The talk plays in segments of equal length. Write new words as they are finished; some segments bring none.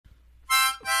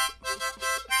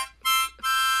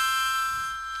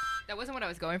wasn't what I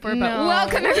was going for, but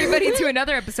welcome everybody to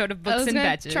another episode of Books and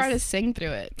Betches. Try to sing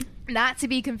through it. Not to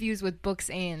be confused with Books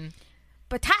and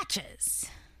Batachas.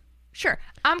 Sure.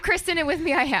 I'm Kristen, and with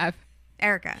me I have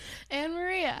Erica. And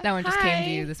Maria. That one just came to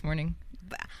you this morning.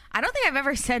 I don't think I've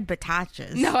ever said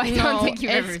batachas. No, I don't think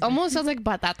you've ever. It almost sounds like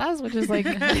batatas, which is like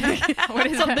what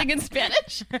is something in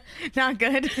Spanish? Not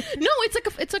good. No,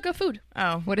 it's like a food.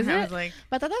 Oh, what is I it? was like,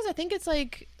 Batatas, I think it's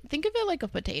like, think of it like a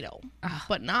potato,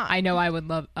 but not. I know I would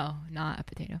love. Oh, not a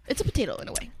potato. It's a potato in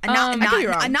a way. not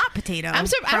wrong. a not potato. I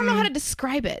don't know how to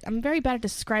describe it. I'm very bad at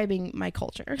describing my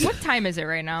culture. What time is it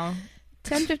right now?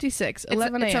 10:56,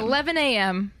 11 a.m. It's 11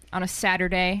 a.m. on a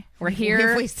Saturday. We're here.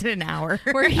 We've wasted an hour.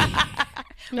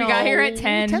 We got here at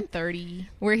 10:30.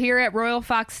 We're here at Royal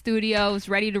Fox Studios,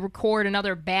 ready to record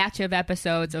another batch of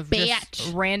episodes of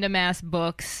just random ass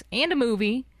books and a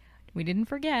movie. We didn't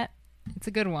forget. It's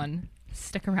a good one.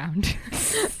 Stick around.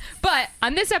 But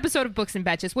on this episode of Books and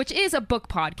Betches, which is a book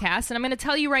podcast, and I'm going to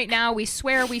tell you right now, we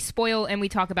swear, we spoil, and we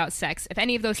talk about sex. If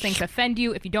any of those things offend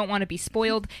you, if you don't want to be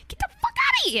spoiled, get the fuck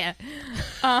out of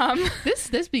here.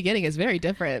 This beginning is very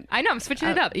different. I know, I'm switching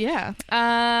it up. Yeah.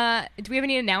 Do we have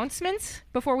any announcements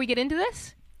before we get into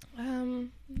this?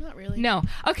 Not really. No.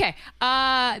 Okay.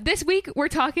 This week we're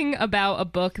talking about a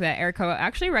book that Erica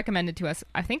actually recommended to us,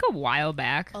 I think a while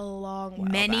back. A long while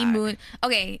Many back. moon.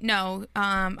 Okay, no.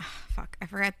 Fuck. I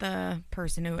forgot the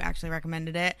person who actually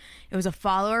recommended it. It was a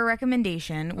follower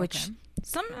recommendation, which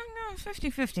some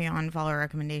 50-50 on follower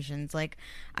recommendations. Like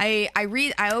I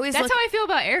always. That's how I feel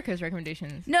about Erica's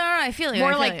recommendations. No, I feel you. More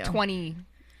I feel like you. 20.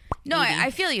 No, I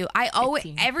feel you. I always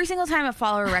 15. every single time a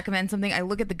follower recommends something, I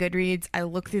look at the Goodreads, I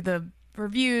look through the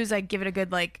reviews, I give it a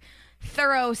good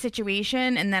thorough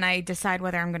situation, and then I decide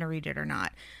whether I'm going to read it or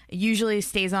not. It usually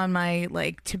stays on my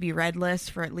to be read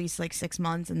list for at least 6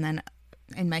 months, and then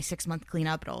in my 6-month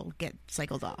cleanup, it'll get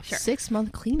cycled off. Sure.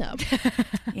 6-month cleanup.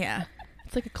 Yeah.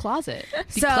 It's like a closet.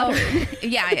 So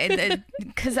yeah,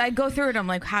 because I go through it, I'm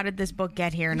like, how did this book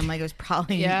get here? And I'm like, it was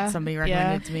probably somebody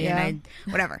recommended it to me, and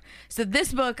whatever. So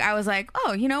this book, I was like,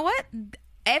 oh, you know what?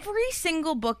 Every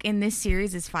single book in this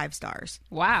series is 5 stars.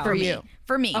 Wow.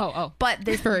 For me. Oh. But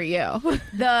this For you.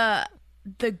 the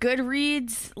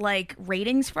Goodreads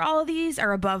ratings for all of these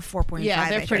are above 4.5. Yeah,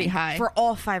 they're I pretty think, high for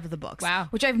all 5 of the books. Wow.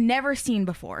 Which I've never seen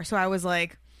before. So I was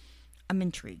like, I'm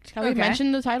intrigued. Have we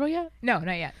mentioned the title yet? No,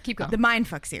 not yet. Keep going. The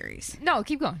Mindfuck series. No,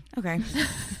 keep going. Okay.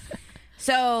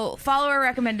 So follower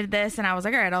recommended this, and I was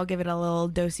like, all right, I'll give it a little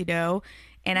do-si-do.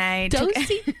 And I took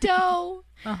it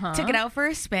out for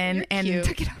a spin and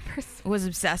cute. was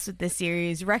obsessed with this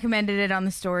series. Recommended it on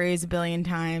the stories a billion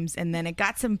times, and then it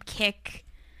got some kick.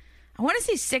 I want to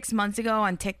say 6 months ago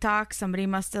on TikTok, somebody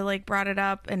must have brought it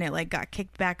up, and it got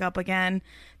kicked back up again.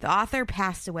 The author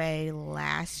passed away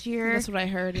last year. That's what I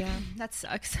heard. Yeah. That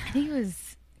sucks. I think it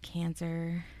was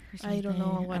cancer. Or something. I don't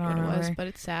know what it was, but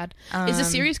it's sad. Is the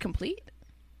series complete?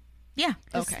 Yeah.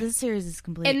 Okay. This series is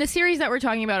complete. And the series that we're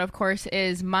talking about, of course,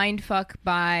 is Mindfuck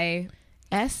by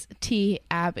S.T.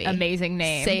 Abby. amazing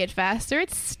name. Say it faster.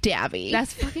 It's Stabby.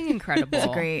 That's fucking incredible.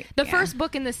 It's great. The Yeah. first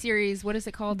book in the series, what is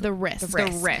it called? The Risk.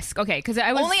 The Risk. Okay, because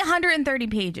I was only 130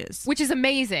 pages. which is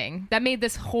amazing. That made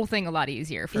this whole thing a lot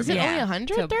easier for Is me. it Yeah. only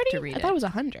 130? to read I thought it. it was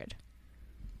 100.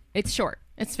 It's short.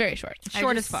 It's very short.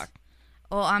 Short as just- fuck.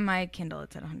 Well, on my Kindle,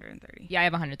 it's at 130. Yeah, I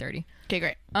have 130. Okay,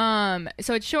 great.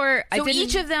 So it's short. So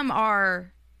each of them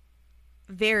are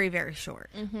very, very short.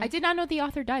 I did not know the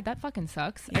author died. That fucking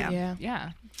sucks. Yeah.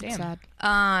 Yeah. Damn.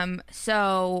 Sad.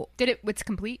 So It's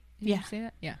complete? Did Yeah. you say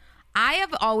that? Yeah. I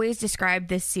have always described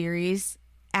this series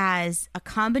as a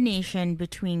combination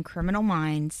between Criminal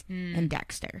Minds and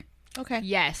Dexter. Okay.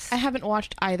 Yes. I haven't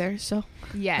watched either, so.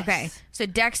 Yes. Okay. So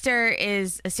Dexter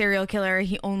is a serial killer.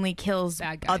 He only kills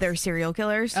Bad guys. other serial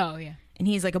killers. Oh, yeah. And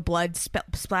he's a blood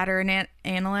splatter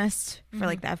analyst for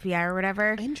the FBI or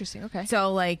whatever. Interesting. Okay.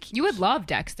 So You would love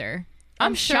Dexter.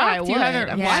 I'm sure I shocked would. you haven't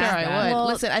I'm watched sure I that. would. Well,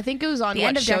 Listen, I think it was on the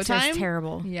end of Dexter Showtime. is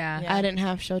terrible. Yeah. I didn't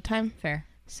have Showtime, Fair.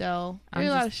 so I'm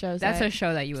there's a lot of just- shows. That's that- a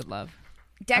show that you would love.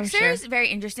 Dexter sure. is very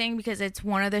interesting because it's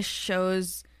one of the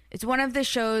shows. It's one of the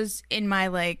shows in my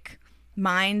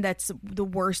mind that's the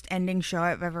worst ending show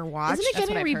I've ever watched. Isn't it That's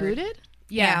getting what I've heard. rebooted?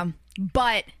 Yeah.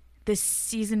 But the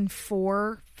season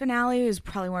 4 finale is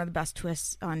probably one of the best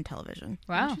twists on television.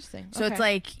 Wow. Interesting. So Okay. it's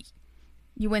like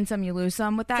you win some, you lose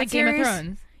some with that Like series. Game of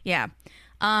Thrones. Yeah.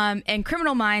 And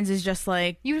Criminal Minds is just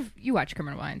You watch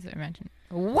Criminal Minds, I imagine.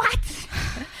 What?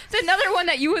 It's another one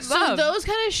that you would So love. those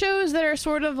kind of shows that are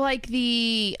sort of like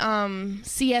the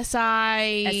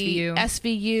CSI,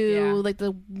 SVU, Yeah. like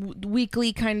the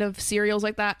weekly kind of serials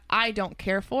like that, I don't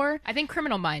care for. I think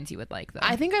Criminal Minds you would like, though.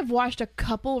 I think I've watched a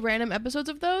couple random episodes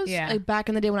of those, Yeah. like back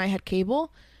in the day when I had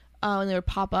cable. when they would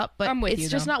pop up, but it's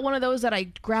just not one of those that I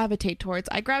gravitate towards.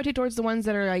 I gravitate towards the ones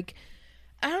that are like,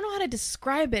 I don't know how to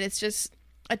describe it. It's just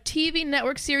a TV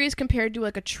network series compared to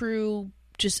like a true,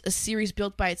 just a series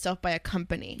built by itself by a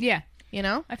company. Yeah. You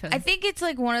know? I think it's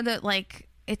like one of the, like,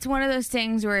 it's one of those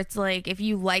things where it's like, if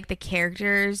you like the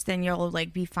characters, then you'll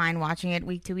like be fine watching it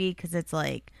week to week, because it's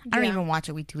like, I don't even watch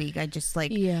it week to week. I just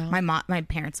like, my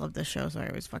parents love this show, so I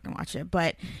always fucking watch it.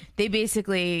 But they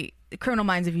basically, Criminal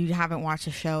Minds, if you haven't watched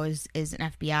the show, is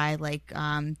an FBI, like,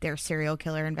 they're serial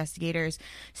killer investigators,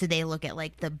 so they look at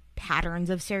like the patterns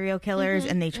of serial killers,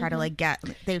 and they try to like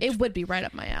it would be right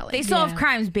up my alley. They solve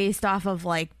crimes based off of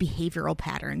like behavioral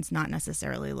patterns, not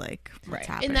necessarily like what's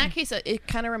happening. In that case, it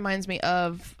kind of reminds me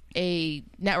of a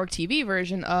network TV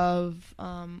version of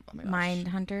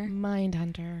Mindhunter.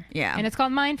 Yeah, and it's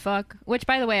called Mindfuck. Which,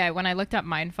 by the way, when I looked up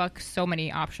Mindfuck, so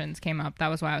many options came up. That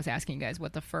was why I was asking you guys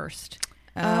what the first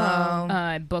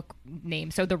book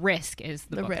name. So The Risk is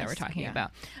the book that we're talking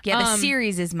about. Yeah, the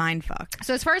series is Mindfuck.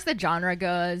 So as far as the genre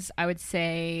goes, I would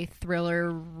say thriller,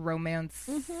 romance,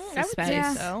 suspense. I would say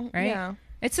so. Right? Yeah.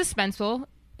 It's suspenseful.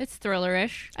 It's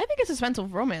thrillerish. I think it's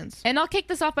suspenseful romance. And I'll kick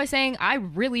this off by saying I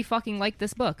really fucking like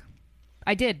this book.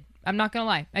 I did. I'm not gonna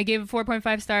lie. I gave it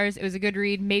 4.5 stars. It was a good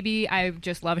read. Maybe I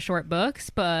just love short books,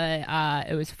 but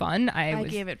it was fun. I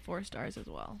gave it 4 stars as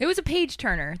well. It was a page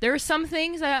turner. There were some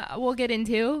things that we'll get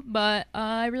into, but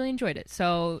I really enjoyed it.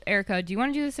 So, Erica, do you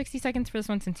want to do the 60 seconds for this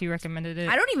one since you recommended it?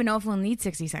 I don't even know if we'll need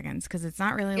 60 seconds because it's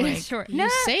not really like short. You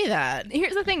say that.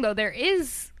 Here's the thing, though. There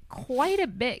is quite a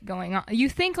bit going on. You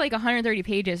think like 130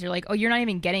 pages, you're like, oh, you're not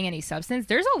even getting any substance.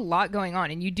 There's a lot going on,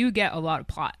 and you do get a lot of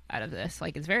plot out of this.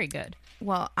 Like, it's very good.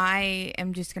 Well, I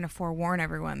am just going to forewarn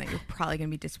everyone that you're probably going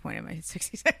to be disappointed by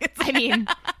 60 seconds. I mean,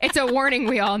 it's a warning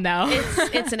we all know.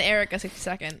 It's an Erica 60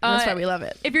 second. That's why we love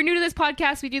it. If you're new to this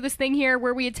podcast, we do this thing here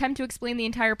where we attempt to explain the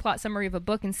entire plot summary of a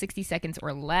book in 60 seconds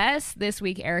or less. This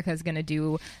week, Erica is going to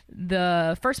do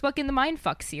the first book in the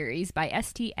Mindfuck series by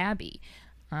S.T. Abbey.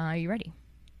 Are you ready?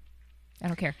 I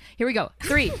don't care. Here we go.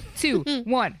 3, 2,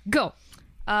 1, go.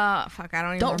 Fuck, I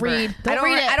don't even remember. Read. Don't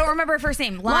read it. I don't remember her first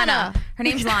name. Lana. Her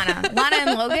name's Lana. Lana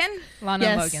and Logan? Lana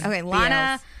and Logan. Okay,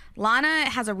 Lana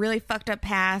has a really fucked up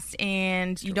past,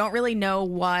 and you don't really know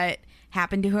what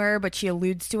happened to her, but she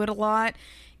alludes to it a lot.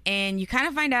 And you kind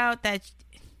of find out that...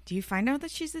 Do you find out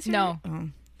that she's the serial? No. Oh.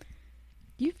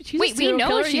 Wait, we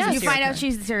know she's you find out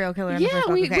she's the serial killer in the first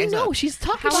book. We know. She's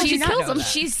talking about she kills them.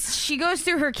 She goes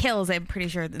through her kills, I'm pretty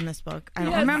sure, in this book. I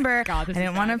don't remember. God, I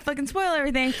didn't want to fucking spoil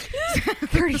everything.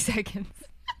 30 seconds.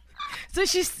 So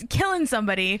she's killing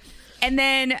somebody, and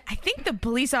then I think the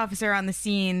police officer on the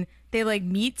scene, they like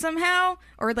meet somehow,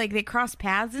 or like they cross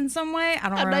paths in some way. I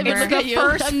don't remember. It's the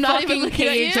first fucking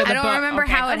page of the book. I don't remember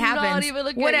how it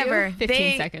happens. Whatever.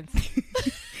 15 seconds.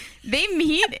 They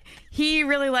meet. He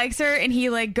really likes her, and he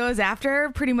like goes after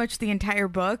her pretty much the entire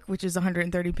book, which is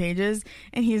 130 pages.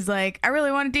 And he's like, "I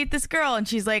really want to date this girl," and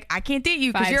she's like, "I can't date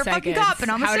you because you're a fucking cop, and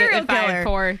I'm a serial killer." 5,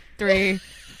 4, 3,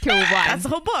 2, 1. That's the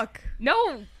whole book.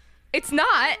 No, it's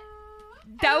not.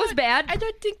 That was bad. I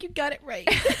don't think you got it right.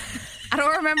 I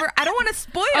don't remember. I don't want to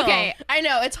spoil. Okay, I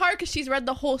know it's hard because she's read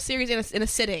the whole series in a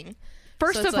sitting.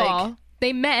 First of all,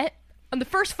 they met on the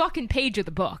first fucking page of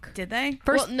the book. Did they?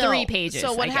 First 3 pages.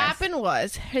 So what happened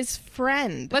was his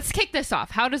friend. Let's kick this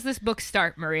off. How does this book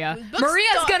start, Maria?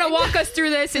 Maria's going to walk us through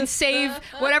this and save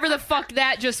whatever the fuck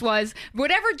that just was.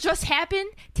 Whatever just happened,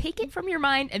 take it from your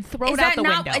mind and throw it out the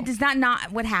window. Is that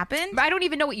not what happened? I don't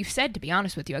even know what you said, to be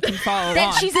honest with you. I couldn't follow That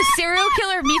along. she's a serial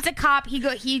killer, meets a cop,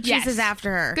 he chases after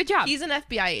her. Good job. He's an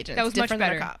FBI agent. That was much better.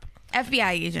 Than a cop. FBI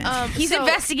agent. He's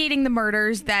investigating the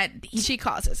murders that she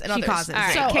causes. And she causes. All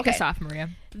right, kick us off, Maria.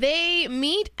 They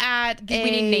meet at we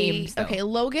need names, though. Okay,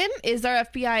 Logan is our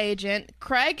FBI agent.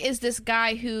 Craig is this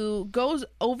guy who goes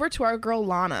over to our girl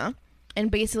Lana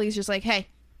and basically is just like, "Hey,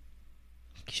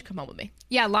 you should come home with me."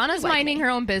 Yeah, Lana's minding her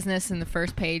own business in the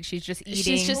first page. She's just eating.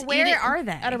 She's just where are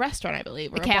they? At a restaurant, I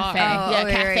believe. Or a cafe. Yeah,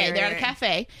 cafe. They're at a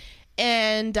cafe.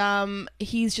 And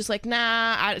he's just like,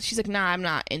 nah. She's like, nah, I'm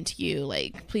not into you.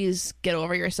 Like, please get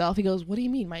over yourself. He goes, what do you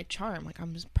mean, my charm? Like,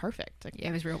 I'm just perfect. Like, yeah,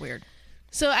 it was real weird.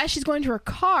 So as she's going to her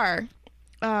car,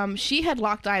 she had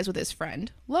locked eyes with his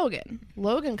friend Logan.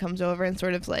 Logan comes over and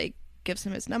sort of like gives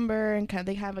him his number, and kind of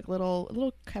they have like a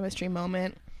little chemistry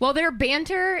moment. Well, their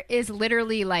banter is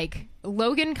literally like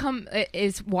Logan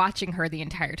is watching her the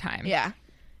entire time. Yeah.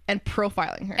 And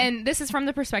profiling her. And this is from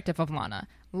the perspective of Lana.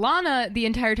 Lana the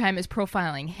entire time is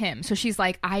profiling him. So she's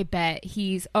like, I bet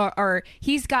he's or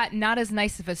he's got not as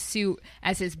nice of a suit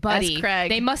as his buddy. As Craig.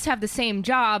 They must have the same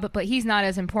job, but he's not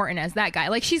as important as that guy.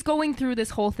 Like, she's going through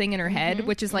this whole thing in her head,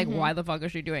 which is like, why the fuck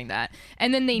is she doing that?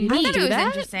 And then they meet. I thought it was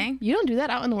interesting. You don't do that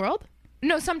out in the world?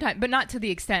 No, sometimes, but not to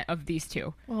the extent of these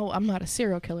two. Well, I'm not a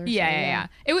serial killer. Yeah.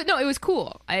 It was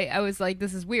cool. I was like,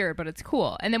 this is weird, but it's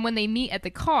cool. And then when they meet at the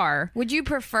car, would you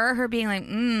prefer her being like,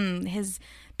 his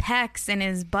pecs and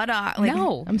his buttock? Like,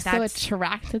 no, I'm so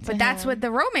attracted to but him. that's what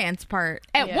the romance part.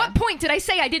 At what point did I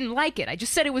say I didn't like it? I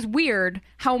just said it was weird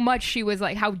how much she was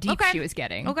like, how deep she was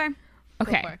getting. Okay.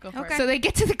 Go for it. So they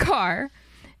get to the car.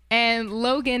 And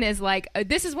Logan is like,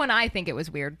 this is when I think it was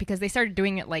weird because they started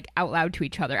doing it like out loud to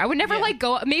each other. I would never like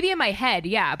go, maybe in my head,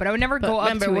 but I would never go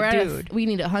up to a dude. We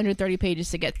need 130 pages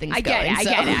to get things I get going.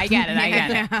 I get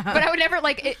it. But I would never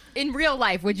like, in real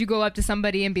life, would you go up to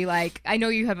somebody and be like, I know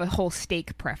you have a whole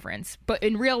steak preference, but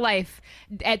in real life,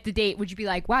 at the date, would you be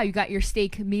like, wow, you got your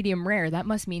steak medium rare. That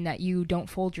must mean that you don't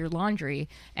fold your laundry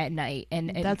at night.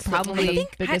 And that's probably the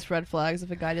biggest red flags if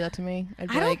a guy did that to me. I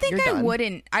don't think I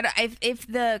wouldn't.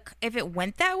 If it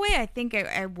went that way, I think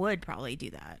I would probably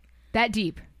do that. That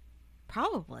deep?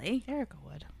 Probably. Erica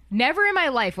would. Never in my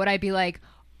life would I be like,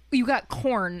 you got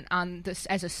corn on this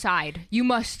as a side. You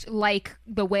must like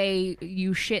the way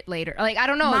you shit later. Like, I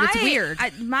don't know. It's weird.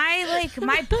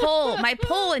 My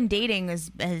pull in dating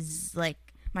is like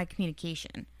my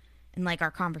communication and like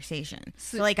our conversation.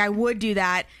 So like I would do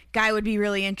that. Guy would be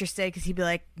really interested because he'd be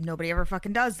like, nobody ever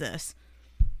fucking does this.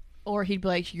 Or he'd be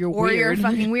like, you're or weird. You're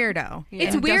a fucking weirdo.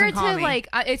 It's weird to like,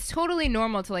 it's totally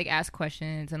normal to like ask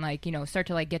questions and like, start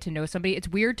to like get to know somebody. It's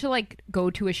weird to like go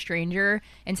to a stranger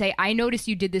and say, I noticed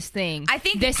you did this thing. I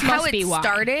think this how must be it why.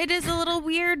 started is a little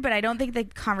weird, but I don't think the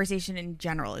conversation in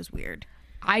general is weird.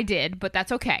 I did, but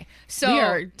that's okay. So we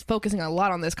are focusing a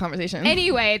lot on this conversation.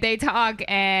 Anyway, they talk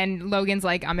and Logan's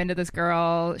like, I'm into this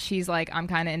girl. She's like, I'm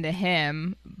kind of into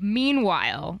him.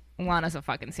 Meanwhile, Lana's a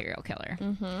fucking serial killer.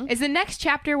 Is the next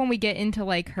chapter when we get into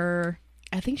like her...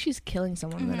 I think she's killing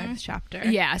someone in the next chapter.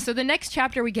 Yeah, so the next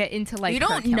chapter we get into like you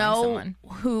don't know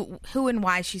someone. who and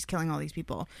why she's killing all these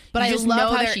people, but you I just love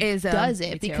know how there she is does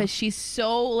it because she's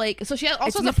so like. So she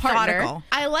also has a partner.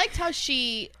 I liked how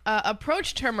she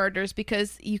approached her murders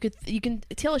because you can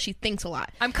tell she thinks a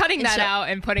lot. I'm cutting that out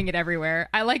and putting it everywhere.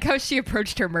 I like how she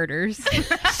approached her murders.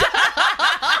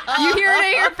 You hear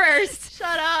it here first.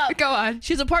 Shut up. Go on.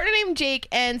 She's a partner named Jake,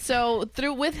 and so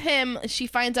with him, she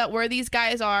finds out where these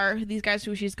guys are. These guys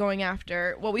who she's going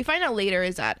after. What we find out later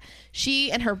is that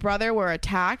she and her brother were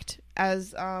attacked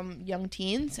as young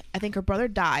teens. I think her brother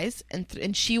dies,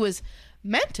 and she was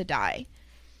meant to die,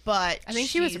 but I think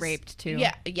she was raped too.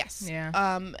 Yeah. Yes.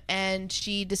 Yeah. And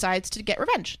she decides to get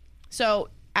revenge. So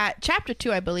at chapter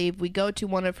 2, I believe, we go to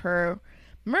one of her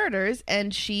murders,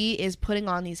 and she is putting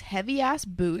on these heavy ass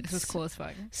boots. This is cool as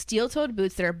fuck. Steel-toed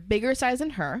boots that are bigger size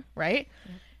than her, right?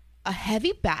 A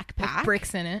heavy backpack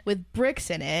with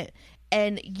bricks in it,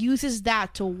 and uses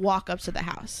that to walk up to the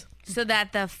house so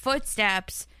that the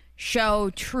footsteps show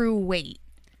true weight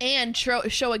and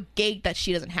show a gait that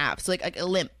she doesn't have, so like a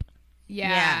limp.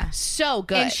 Yeah. So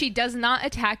good. And she does not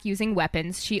attack using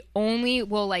weapons. She only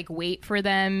will like wait for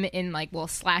them and like will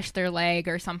slash their leg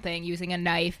or something using a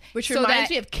knife. Which reminds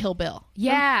me of Kill Bill.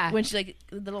 Yeah. When she like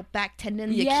the little back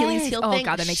tendon, the Achilles heel thing. Oh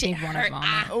god, that makes me want to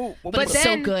vomit. But it's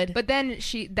so good. But then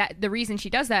the reason she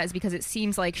does that is because it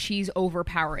seems like she's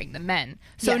overpowering the men.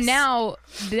 So now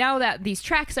that these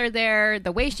tracks are there,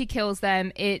 the way she kills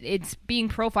them, it's being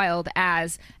profiled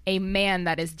as a man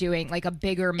that is doing like a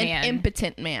bigger man. An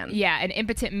impotent man. Yeah. An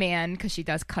impotent man, because she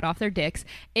does cut off their dicks,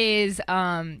 is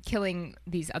killing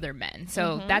these other men.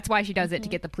 So that's why she does it, to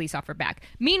get the police off her back.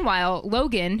 Meanwhile,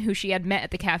 Logan, who she had met at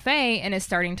the cafe and is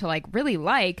starting to like really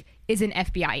like, is an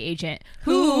FBI agent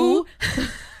who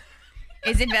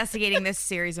is investigating this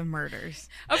series of murders.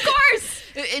 Of course!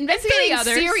 Investigating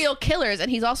serial killers,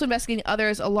 and he's also investigating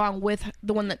others along with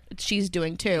the one that she's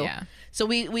doing too. Yeah. So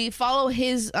we follow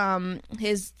his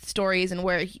stories and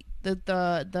where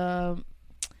the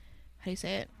how do you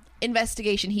say it?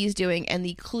 Investigation he's doing and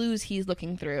the clues he's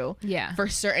looking through for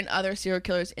certain other serial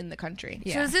killers in the country.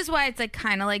 So is this why it's like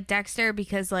kind of like Dexter,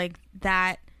 because like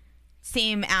that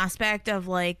same aspect of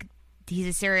like he's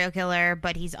a serial killer,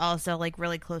 but he's also like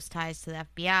really close ties to the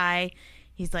FBI.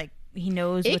 He's like, he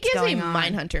knows what's going on. It gives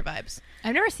me Mindhunter vibes.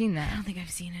 I've never seen that. I don't think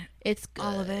I've seen it. It's good.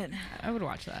 All of it. I would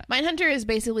watch that. Mindhunter is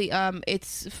basically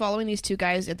it's following these two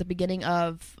guys at the beginning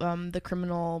of the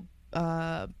criminal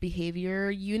behavior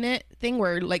unit thing,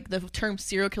 where like the term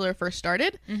serial killer first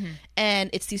started, and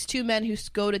it's these two men who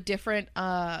go to different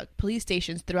police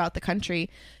stations throughout the country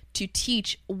to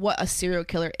teach what a serial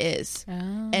killer is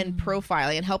and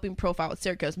profiling and helping profile with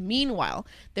serial killers. Meanwhile,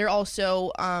 they're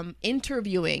also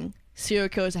interviewing serial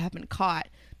killers that have been caught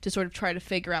to sort of try to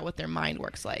figure out what their mind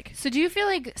works like. So do you feel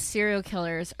like serial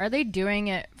killers, are they doing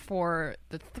it for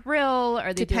the thrill?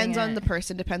 Are they depends on the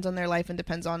person, depends on their life, and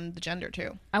depends on the gender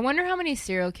too. I wonder how many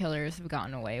serial killers have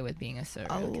gotten away with being a serial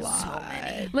killer. A lot. So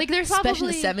many. Like there's probably...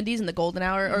 Especially in the 70s and the golden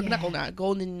hour, or not golden hour,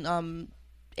 golden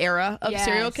era of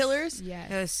serial killers. Yeah,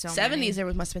 there was so 70s many.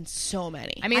 There must have been so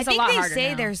many. I mean, it's I think a lot they harder say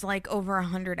now. There's like over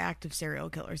 100 active serial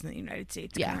killers in the United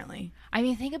States currently. I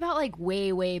mean, think about like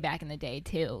way back in the day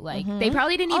too. Like they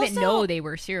probably didn't even know they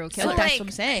were serial killers. So that's what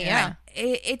I'm saying. Yeah.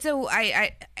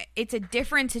 It's a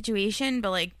different situation,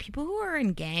 but like people who are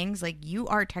in gangs, like you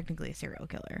are technically a serial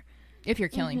killer If you're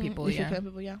killing people, If you're killing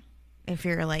people, yeah. if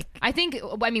you're like, I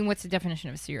mean, what's the definition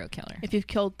of a serial killer? If you've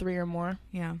killed 3 or more,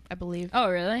 yeah, I believe. Oh,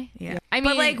 really? yeah. I mean,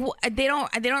 but like they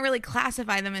don't really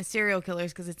classify them as serial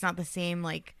killers because it's not the same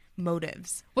like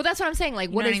motives. well, that's what I'm saying. Like,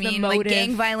 You what know is I the mean? motive? Like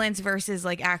gang violence versus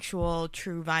like actual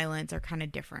true violence are kind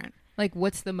of different. Like,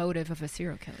 what's the motive of a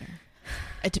serial killer?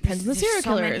 It depends on the serial There's so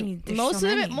killer. many- there's Most so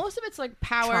of it, many. most of it's like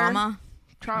power,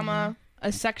 trauma,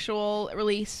 a sexual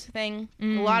release thing. A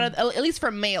lot of, at least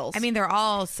for males. I mean, they're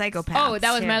all psychopaths. Oh,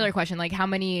 that was too. my other question. Like, how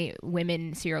many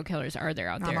women serial killers are there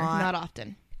out Not there? a lot. not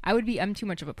often. I'm too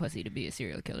much of a pussy to be a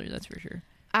serial killer. That's for sure.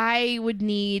 I would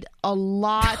need a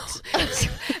lot.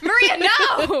 Maria,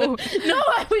 no. No,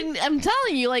 I'm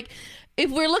telling you, like, if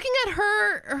we're looking at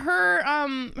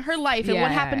her life and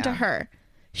what happened to her,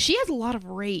 she has a lot of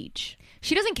rage.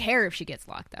 She doesn't care if she gets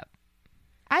locked up.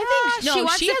 I think she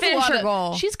wants to has a finish lot her of-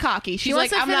 goal. She's cocky. She's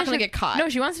wants like, to I'm not finish going to her- get caught. No,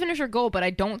 she wants to finish her goal, but I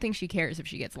don't think she cares if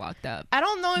she gets locked up. I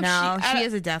don't know if No, she she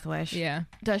has a death wish. Yeah.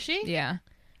 Does she? Yeah.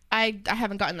 I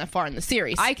haven't gotten that far in the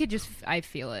series. I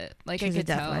feel it. Like, She's I a could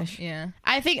death tell. wish. Yeah.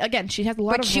 I think again she has a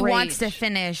lot But of she rage. wants to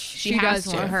finish. She has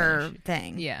has to her finish.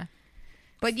 thing. Yeah.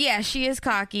 But yeah, she is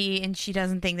cocky, and she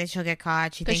doesn't think that she'll get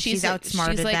caught. She thinks she's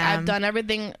outsmarted She's like, them. I've done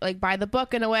everything like by the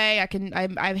book in a way.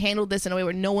 I've handled this in a way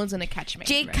where no one's gonna catch me.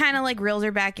 Jake kind of like reels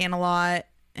her back in a lot,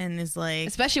 and is like,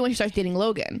 Especially when she starts dating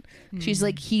Logan. She's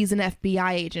like, he's an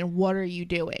FBI agent. What are you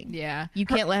doing? Yeah. You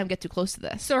can't let him get too close to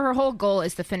this. So her whole goal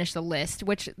is to finish the list,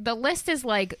 which the list is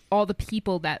like all the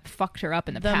people that fucked her up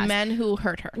in the The past. men who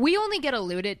hurt her. We only get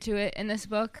alluded to it in this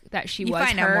book that she You was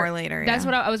find out hurt. more later, That's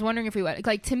yeah. what I was wondering if we would.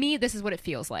 Like, to me, this is what it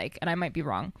feels like, and I might be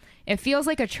wrong. It feels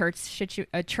like a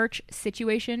church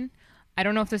situation. I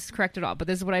don't know if this is correct at all, but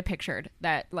this is what I pictured.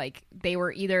 That, like, they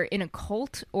were either in a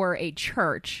cult or a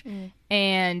church,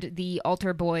 and the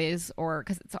altar boys, or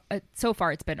because so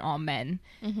far it's been all men,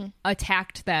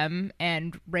 attacked them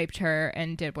and raped her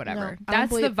and did whatever. No,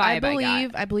 That's the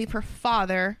vibe I believe her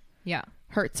father Yeah.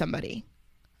 hurt somebody.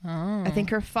 Oh. I think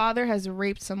her father has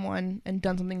raped someone and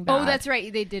done something bad. Oh, that's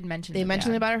right. They did mention. They that,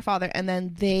 mentioned yeah. about her father, and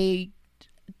then they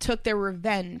took their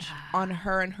revenge on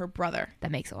her and her brother. That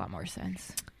makes a lot more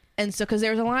sense. And so, because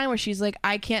there's a line where she's like,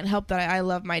 I can't help that I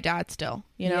love my dad still,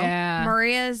 you know? Yeah.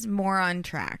 Maria's more on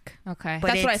track. Okay. But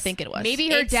That's what I it's- think it was. Maybe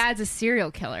her It's- dad's a serial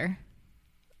killer.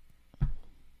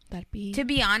 That'd be To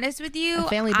be honest with you, a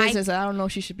family business. I don't know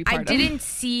if she should be part I of. didn't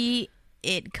see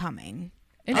it coming.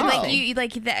 And Oh. like you,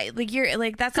 like that, like you're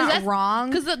like that's 'Cause not that's- wrong.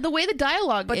 Because the way the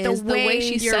dialogue But is, the way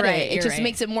she you're said right, it you're just right.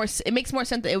 makes it more. It makes more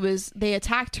sense that it was they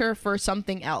attacked her for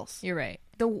something else. You're right.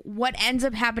 What ends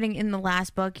up happening in the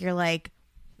last book, you're like,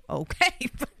 okay,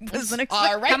 wasn't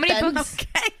All right, How many then. books?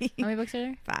 okay. How many books are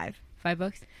there? 5. 5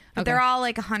 books. But they're all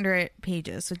like 100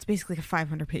 pages, so it's basically a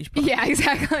 500 page book. Yeah,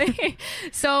 exactly.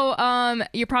 So,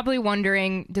 you're probably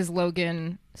wondering, does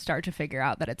Logan start to figure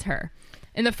out that it's her?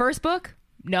 In the first book,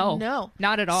 no,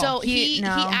 not at all. So He- he no.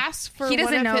 asked for He one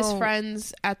doesn't of his know-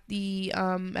 friends at the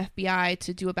FBI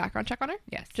to do a background check on her.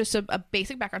 Yes. Just a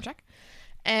basic background check.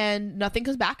 And nothing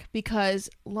comes back because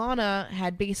Lana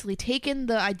had basically taken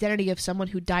the identity of someone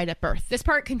who died at birth. This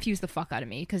part confused the fuck out of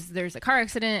me because there's a car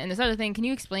accident and this other thing. Can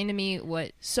you explain to me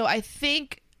what? So I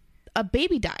think a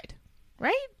baby died,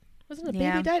 right? Wasn't a baby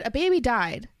Yeah. died? A baby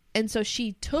died. And so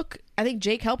she took, I think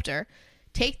Jake helped her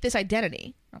take this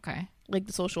identity, Okay. like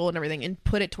the social and everything, and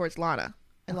put it towards Lana.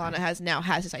 And Lana has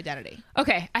this identity.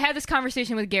 Okay. I had this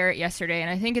conversation with Garrett yesterday, and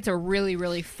I think it's a really,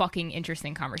 really fucking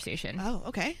interesting conversation. Oh,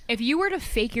 okay. If you were to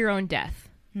fake your own death,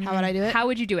 How would I do it? how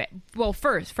would you do it? Well,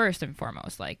 first and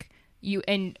foremost, like you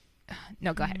and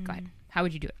no, go ahead. How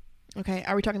would you do it? Okay.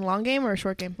 Are we talking long game or a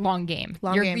short game? Long game.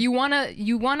 Long game. You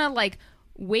wanna like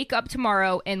wake up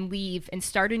tomorrow and leave and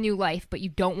start a new life, but you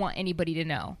don't want anybody to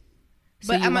know.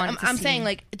 So But you want it to I'm seem- saying,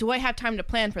 like, do I have time to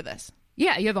plan for this?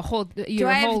 yeah, you have a whole Do your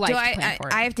I whole have, life do to plan for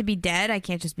it. I have to be dead? I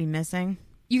can't just be missing.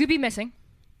 You could be missing.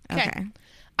 Okay. Okay.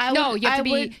 You have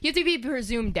to be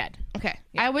presumed dead. Okay.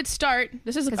 Yeah. I would start.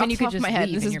 This is off the top of my head.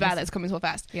 This is bad. That's coming so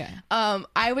fast. Yeah.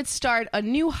 I would start a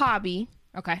new hobby.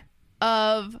 Okay.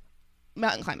 Of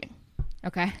mountain climbing.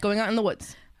 Okay. Going out in the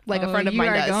woods. Like a friend of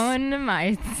mine does. You are going to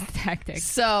my tactics.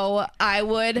 So I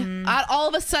would, all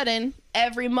of a sudden,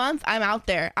 every month I'm out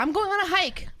there. I'm going on a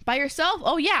hike by yourself.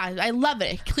 Oh yeah, I love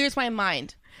it. It clears my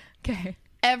mind. Okay.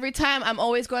 Every time I'm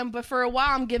always going, but for a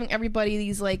while I'm giving everybody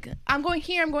these like, I'm going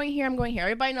here, I'm going here, I'm going here.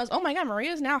 Everybody knows, oh my God,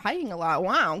 Maria's now hiking a lot.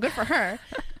 Wow, good for her.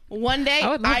 One day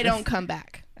I don't come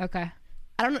back. Okay.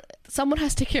 I don't know. Someone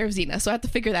has to take care of Xena, so I have to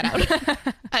figure that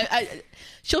out.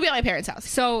 She'll be at my parents'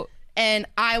 house. And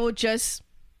I will just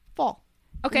fall.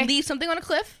 Okay. Leave something on a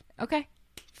cliff. Okay.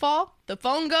 Fall. The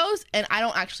phone goes, and I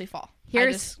don't actually fall.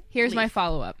 Here's my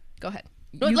follow-up. Go ahead.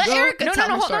 Let Erica tell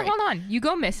her story. Hold on. You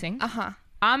go missing. Uh-huh.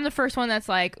 I'm the first one that's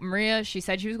like, Maria, she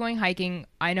said she was going hiking.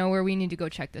 I know where we need to go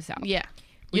check this out. Yeah.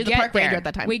 You're the park ranger at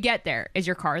that time. We get there. Is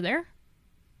your car there?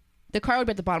 The car would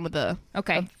be at the bottom of the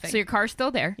Okay. So your car's still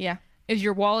there? Yeah. Is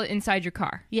your wallet inside your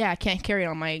car? Yeah, I can't carry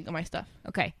all my stuff.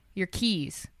 Okay. Your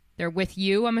keys, they're with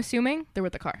you, I'm assuming? They're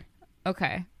with the car.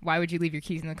 Okay. Why would you leave your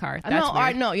keys in the car?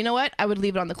 No, you know what? I would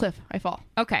leave it on the cliff. I fall.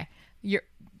 Okay. You're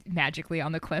magically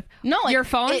on the cliff. No, your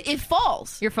phone? It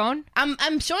falls. Your phone?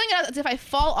 I'm showing it as if I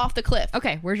fall off the cliff.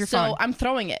 Okay, where's your phone? So I'm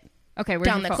throwing it. Okay, where's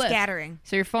down your phone? the cliff. Scattering.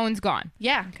 So your phone's gone.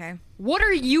 Yeah. Okay. What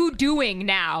are you doing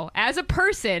now as a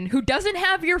person who doesn't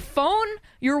have your phone,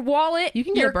 your wallet, you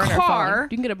can get your a burner car? Phone.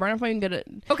 You can get a burner phone. You can get it.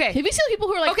 Okay. Have you seen people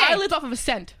who are like, I lived off of a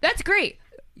cent? That's great.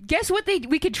 Guess what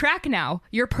we could track now?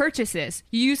 Your purchases.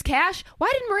 You use cash? Why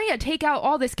did Maria take out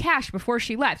all this cash before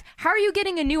she left? How are you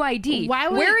getting a new ID?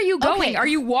 Where are you going? Okay. Are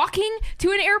you walking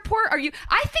to an airport?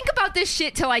 I think about this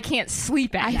shit till I can't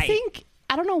sleep at night.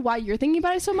 I don't know why you're thinking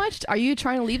about it so much. Are you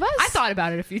trying to leave us? I thought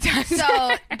about it a few times.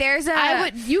 So there's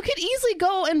you could easily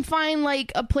go and find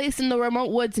like a place in the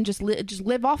remote woods and just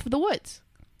live off of the woods.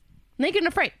 Naked and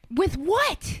afraid. With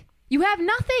what? You have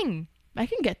nothing. I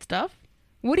can get stuff.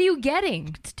 What are you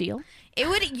getting? Steal. You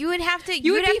would have to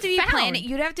be planning.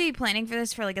 You'd have to be planning for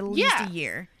this for like at least a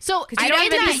year. So I don't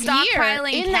even be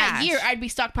stockpiling in cash. that year, I'd be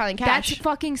stockpiling cash. That's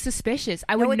fucking suspicious.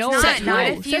 I would know. Not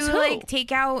if you like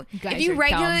take out. If you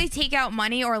regularly take out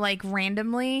money or like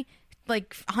randomly,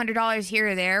 like $100 here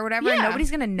or there, or whatever. Yeah. Nobody's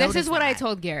gonna notice. This is what I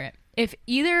told Garrett. If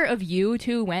either of you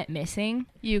two went missing,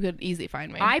 you could easily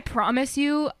find me. I promise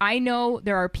you, I know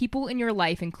there are people in your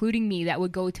life, including me, that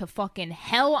would go to fucking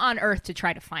hell on earth to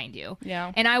try to find you.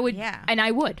 Yeah. And I would. Yeah. And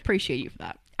I would. Appreciate you for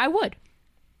that. I would.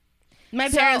 My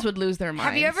parents would lose their minds.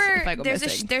 Have you ever? If I go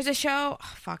missing. There's a show.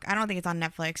 Oh, fuck. I don't think it's on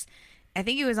Netflix. I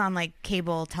think it was on like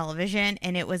cable television,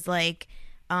 and it was like,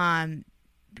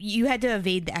 you had to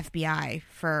evade the FBI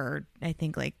for I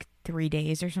think like 3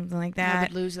 days or something like that. I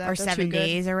would lose that. Or 7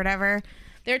 days or whatever.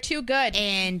 They're too good.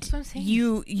 And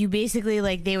you basically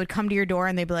like they would come to your door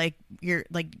and they'd be like, you're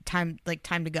like time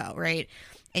to go, right?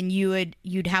 And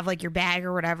you'd have like your bag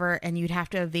or whatever, and you'd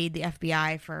have to evade the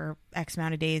FBI for X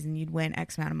amount of days, and you'd win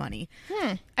X amount of money.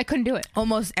 I couldn't do it.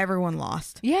 Almost everyone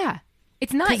lost. Yeah.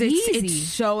 It's not easy. It's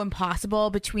so impossible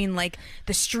between like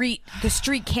the street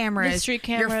cameras,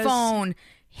 your phone,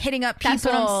 hitting up people. That's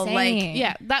what I'm saying.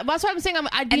 Like, that's what I'm saying.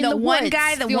 I'd be and in the woods. one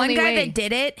guy that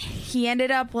did it, he ended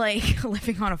up like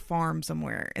living on a farm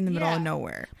somewhere in the middle of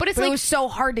nowhere. But it was so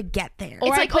hard to get there. Or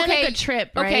it's like a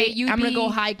trip, right? Okay, I'm gonna go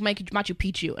hike Machu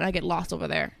Picchu, and I get lost over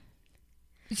there.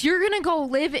 You're gonna go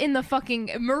live in the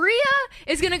fucking Maria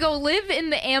is gonna go live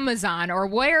in the Amazon or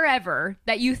wherever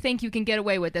that you think you can get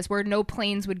away with this, where no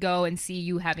planes would go and see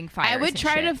you having fires.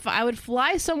 I would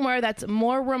fly somewhere that's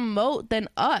more remote than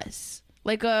us.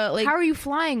 Like how are you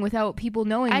flying without people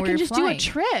knowing? I where can you're flying? do a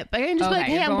trip. I can just be like,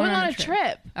 hey, I'm going on a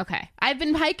trip. Okay, I've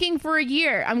been hiking for a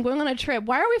year. I'm going on a trip.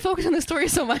 Why are we focused on this story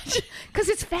so much? Because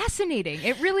it's fascinating.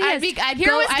 It really is.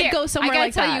 I'd go somewhere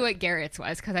like that. I gotta tell you what Garrett's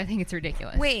was because I think it's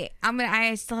ridiculous. Wait,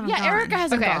 I still haven't. Yeah, Erica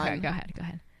hasn't gone. Okay, go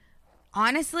ahead.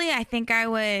 Honestly, I think I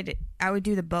would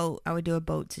do the boat. I would do a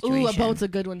boat situation. Ooh, a boat's a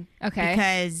good one. Okay,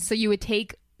 because so you would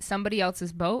take somebody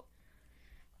else's boat.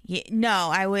 Yeah,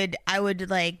 no, I would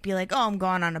like be like, oh, I'm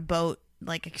going on a boat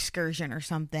like excursion or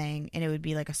something, and it would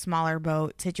be like a smaller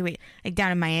boat situation, like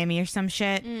down in Miami or some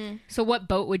shit. So what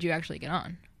boat would you actually get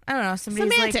on? I don't know.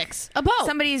 Semantics. A boat.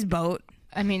 Somebody's boat.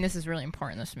 I mean, this is really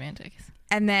important. The semantics.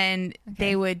 And then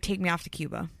they would take me off to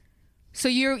Cuba. So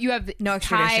you have no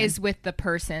ties with the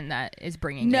person that is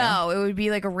bringing you? No, it would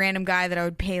be like a random guy that I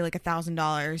would pay like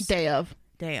 $1,000 day of.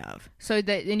 So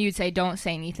then you'd say, don't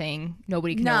say anything.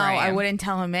 Nobody can know where I am. I wouldn't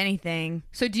tell him anything.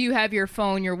 So do you have your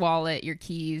phone, your wallet, your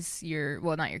keys,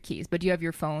 well, not your keys, but do you have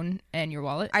your phone and your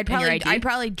wallet? I'd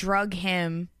probably drug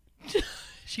him.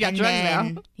 She got drugs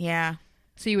now. Yeah.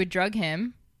 So you would drug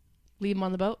him. Leave him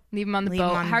on the boat? Leave him on the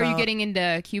boat. How are you getting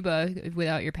into Cuba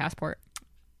without your passport?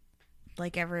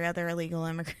 Like every other illegal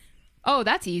immigrant. Oh,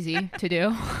 that's easy to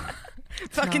do.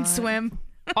 Fucking swim.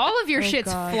 All of your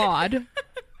shit's flawed.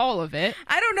 All of it.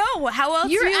 I don't know. How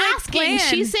else You're do you asking. plan?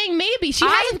 She's saying maybe. She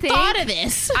hasn't thought of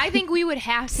this. I think we would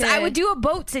have to. I would do a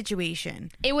boat situation.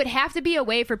 It would have to be a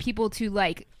way for people to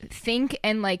like think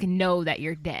and like know that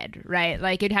you're dead, right?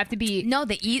 Like it'd have to be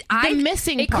the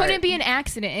missing It part. couldn't be an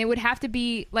accident. It would have to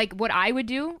be like what I would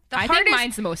do. I think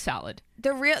mine's the most solid.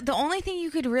 The only thing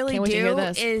you could really do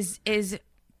is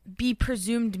be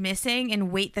presumed missing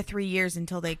and wait the 3 years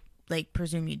until they like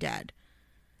presume you dead.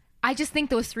 I just think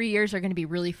those 3 years are going to be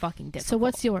really fucking difficult. So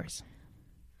what's yours?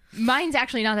 Mine's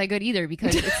actually not that good either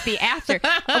because it's the after.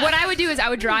 What I would do is I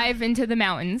would drive into the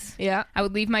mountains. Yeah. I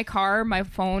would leave my car, my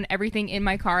phone, everything in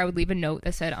my car. I would leave a note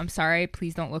that said, "I'm sorry,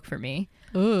 please don't look for me."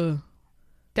 Ugh.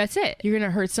 That's it. You're going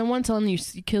to hurt someone telling you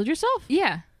killed yourself?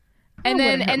 Yeah. And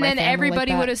then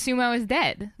everybody would assume I was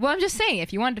dead. Well, I'm just saying,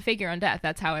 if you wanted to fake your own death,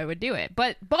 that's how I would do it.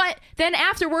 But then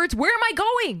afterwards, where am I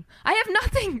going? I have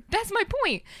nothing. That's my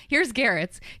point. Here's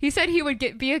Garrett's. He said he would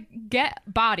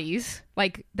get bodies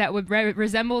like that would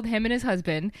resemble him and his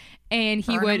husband, and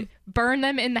he would burn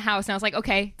them in the house. And I was like,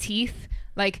 okay, teeth.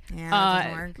 Like,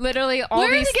 literally all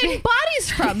Where these are they getting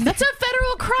bodies from? That's a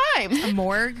federal crime. A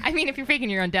morgue? I mean, if you're faking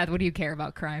your own death, what do you care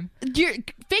about crime? Faking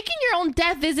your own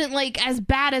death isn't like as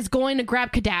bad as going to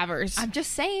grab cadavers. I'm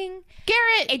just saying.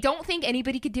 Garrett! I don't think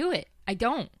anybody could do it. I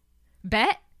don't.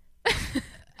 Bet?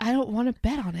 I don't want to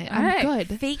bet on it. I'm right.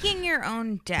 good. Faking your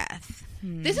own death.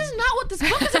 This is not what this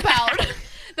book is about.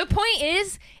 The point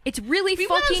is, it's really we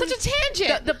fucking... went on such a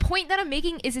tangent. The point that I'm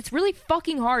making is it's really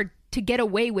fucking hard to get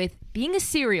away with being a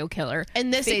serial killer.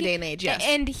 In this day and age, yes.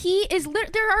 And he is...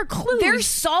 There are clues. They're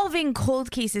solving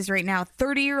cold cases right now.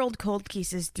 30-year-old cold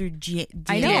cases through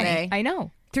DNA. I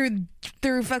know.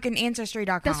 Through fucking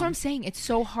Ancestry.com. That's what I'm saying. It's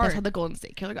so hard. That's how the Golden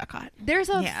State Killer got caught. There's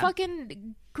a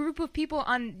fucking group of people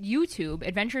on YouTube,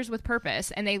 Adventures with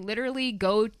Purpose, and they literally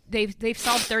go... They've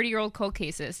solved 30-year-old cold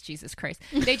cases. Jesus Christ.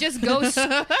 They just go...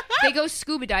 they go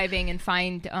scuba diving and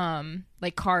find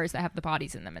like cars that have the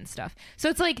bodies in them and stuff. So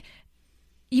it's like...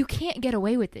 You can't get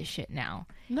away with this shit now.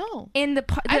 No.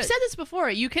 I've said this before.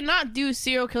 You cannot do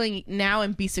serial killing now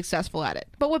and be successful at it.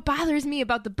 But what bothers me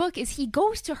about the book is he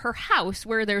goes to her house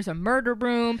where there's a murder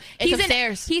room. He's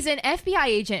upstairs. He's an FBI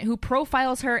agent who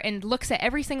profiles her and looks at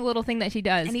every single little thing that she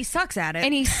does. And he sucks at it.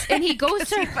 And he goes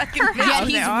to her house. Yeah,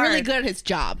 he's really good at his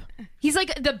job. He's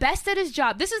like the best at his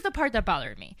job. This is the part that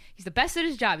bothered me. He's the best at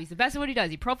his job. He's the best at what he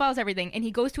does. He profiles everything, and he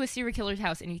goes to a serial killer's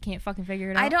house, and he can't fucking figure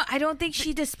it out. I don't think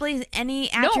she displays any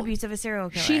attributes of a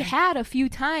serial killer. She had a few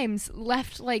times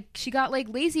left, like she got like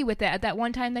lazy with it. At that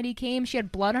one time that he came, she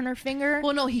had blood on her finger.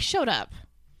 Well, no, he showed up,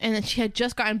 and then she had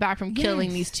just gotten back from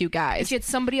killing these two guys. And she had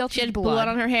somebody else's She had blood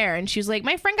on her hair, and she was like,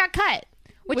 "My friend got cut,"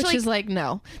 which is like,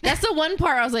 no. That's the one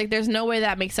part I was like, "There's no way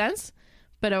that makes sense,"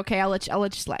 but okay, I'll let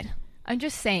you slide. I'm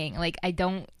just saying, like,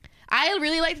 I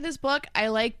really liked this book. I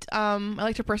liked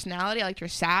her personality. I liked her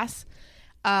sass.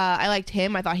 I liked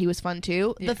him. I thought he was fun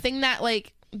too. Yeah. The thing that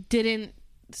like didn't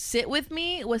sit with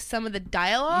me was some of the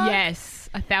dialogue. Yes,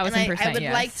 1,000%. I would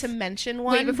like to mention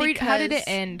one. Wait, before how did it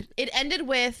end? It ended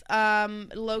with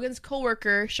Logan's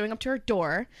coworker showing up to her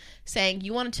door, saying,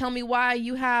 "You want to tell me why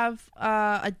you have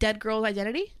a dead girl's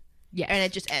identity?" Yes, and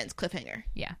it just ends cliffhanger.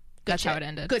 Yeah, that's how it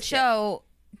ended. Good shit. So,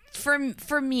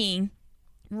 for me,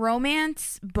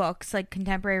 romance books, like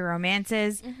contemporary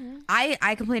romances,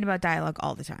 I complain about dialogue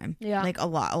all the time. Yeah, like a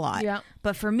lot. Yeah,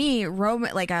 but for me,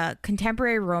 like a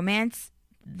contemporary romance,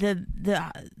 the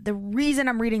reason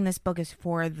I'm reading this book is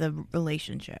for the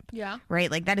relationship. Yeah,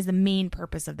 right. Like that is the main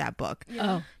purpose of that book.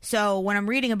 Yeah. Oh. So when I'm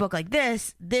reading a book like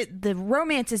this, the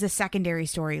romance is a secondary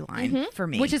storyline for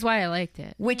me, which is why I liked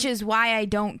it. Which is why I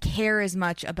don't care as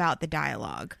much about the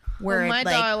dialogue. Where my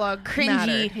dialogue cringy,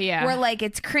 mattered. Yeah. Where like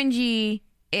it's cringy.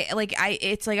 It's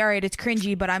like all right, it's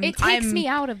cringy, but it takes me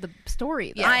out of the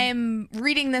story. Though. I'm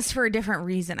reading this for a different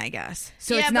reason, I guess.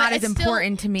 So it's not as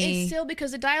important to me. It's still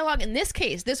because the dialogue in this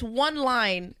case, this one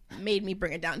line made me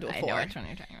bring it down to a 4. I know which one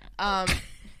you're talking about.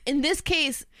 In this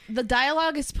case, the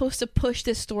dialogue is supposed to push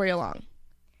this story along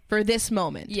for this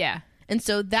moment. Yeah, and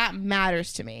so that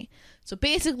matters to me. So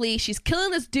basically, she's killing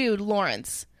this dude,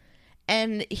 Lawrence.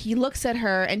 And he looks at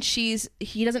her and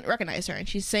he doesn't recognize her. And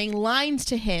she's saying lines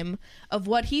to him of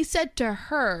what he said to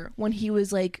her when he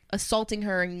was like assaulting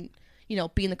her and,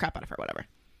 beating the crap out of her, whatever.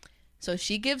 So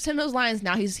she gives him those lines.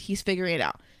 Now he's figuring it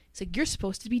out. He's like, "You're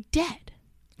supposed to be dead."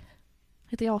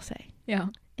 Like they all say. Yeah.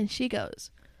 And she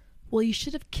goes, "Well, you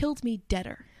should have killed me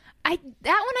deader." That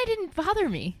one didn't bother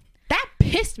me. That pissed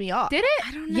pissed me off. Did it?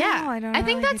 I don't know. Yeah. I don't know. I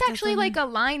think that's actually like a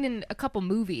line in a couple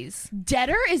movies.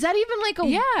 Deader? Is that even like a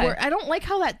word? I don't like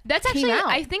how that's came actually out.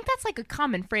 I think that's like a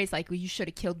common phrase, like, well, you should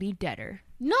have killed me deader.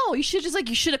 No, you should just like,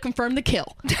 you should have confirmed the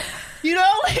kill. You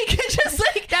know, like, it's just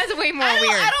like, That's way more weird.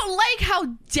 weird. I don't like how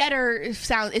deader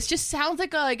sounds. It just sounds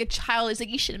like a child is like,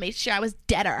 you should have made sure I was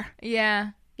deader.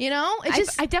 Yeah. You know? It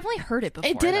just I definitely heard it before.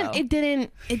 it didn't though.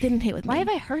 it didn't hit with me. Why have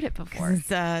I heard it before? Is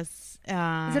Is it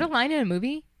a line in a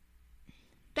movie?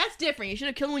 That's different. You should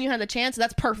have killed him when you had the chance.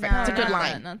 That's perfect. It's a good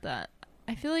line. Not that.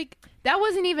 I feel like that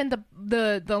wasn't even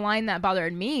the line that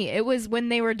bothered me. It was when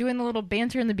they were doing the little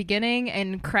banter in the beginning,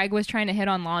 and Craig was trying to hit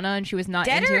on Lana, and she was not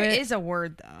Deader into it. is a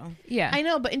word, though. Yeah, I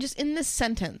know, but just in this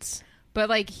sentence. but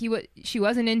like she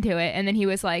wasn't into it, and then he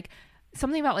was like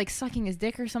something about like sucking his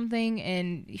dick or something,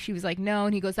 and she was like no,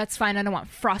 and he goes, that's fine, I don't want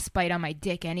frostbite on my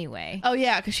dick anyway. Oh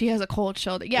yeah, because she has a cold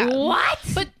shoulder. Yeah. What?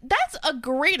 But that's a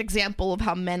great example of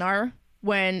how men are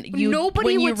when Nobody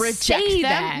when you would reject say them.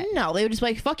 that. No, they would just be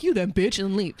like, fuck you then, bitch,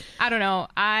 and leave. I don't know.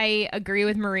 I agree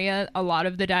with Maria. A lot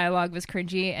of the dialogue was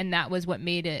cringy, and that was what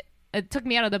made it. It took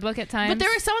me out of the book at times. But there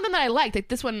were some of them that I liked. Like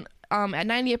this one, at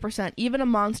 98%, even a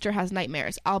monster has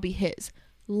nightmares. I'll be his.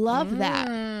 Love that.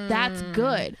 That's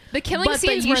good. The killing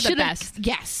scenes you were the should've- best.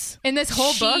 Yes. In this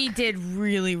whole book. She did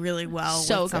really, really well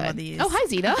So with some good. of these. Oh, hi,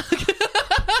 Zeta.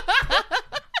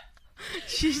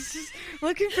 She's just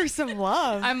looking for some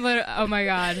love. I'm oh my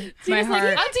god. My Zena's like,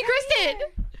 heart. Auntie Kristen.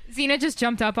 Zena just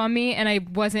jumped up on me, and I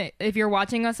wasn't. If you're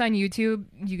watching us on YouTube,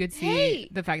 you could see Hey.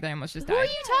 the fact that I almost just Who died. are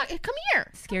you talking? Come here.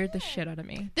 Scared the shit out of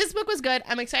me. This book was good.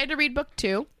 I'm excited to read book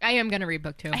 2. I am gonna read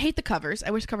book 2 I hate the covers.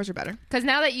 I wish the covers were better. because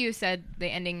now that you said the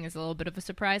ending is a little bit of a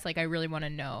surprise, like I really want to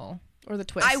know. Or the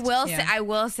twist. I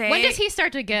will say. When does he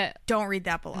start to get? Don't read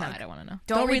the epilogue. No, I don't want to know.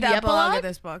 Don't read the epilogue of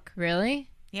this book. Really?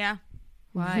 Yeah.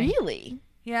 Why? Really?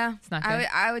 Yeah. It's not good.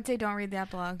 I would say don't read the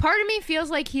epilogue. Part of me feels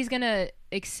like he's gonna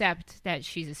accept that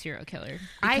she's a serial killer.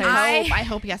 I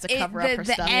hope he has to cover up her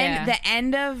stuff. Yeah. The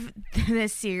end of the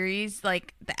series,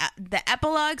 like the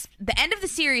epilogues, the end of the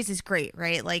series is great,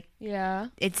 right? Like, Yeah.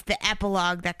 it's the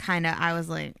epilogue that kind of I was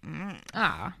like,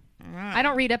 I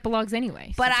don't read epilogues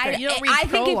anyway. but fair. You don't read I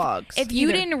think prologues if you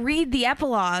either. didn't read the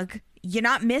epilogue, you're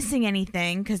not missing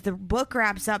anything because the book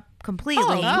wraps up completely.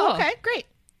 Oh, okay, great.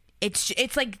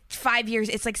 It's like 5 years,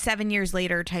 it's like 7 years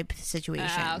later type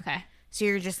situation. Okay. So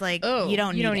you're just like, Oh, you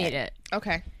don't You need don't need it. it.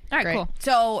 Okay. All right, Great. cool.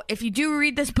 So if you do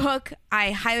read this book,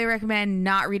 I highly recommend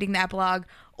not reading the epilogue.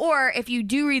 Or if you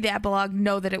do read the epilogue,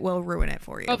 know that it will ruin it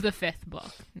for you. Of the 5th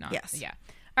book. No. Yes. Yeah.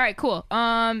 All right, cool.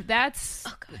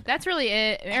 That's really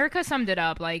it. Erica summed it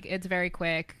up. Like, it's very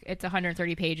quick. It's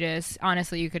 130 pages.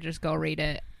 Honestly, you could just go read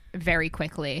it very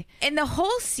quickly. And the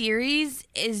whole series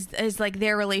is like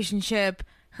their relationship,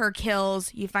 her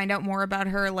kills. You find out more about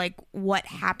her, like what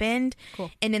happened.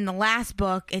 Cool. And in the last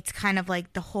book, it's kind of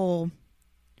like the whole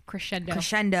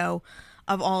crescendo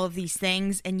of all of these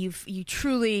things, and you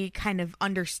truly kind of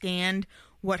understand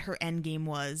what her end game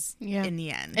was in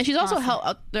the end. And she's also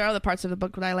helped. There are other parts of the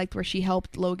book that I liked where she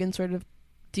helped Logan sort of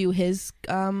do his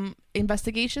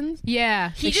investigations.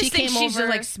 Yeah. he like, just she thinks came she's over-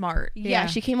 like smart. Yeah,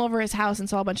 she came over his house and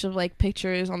saw a bunch of like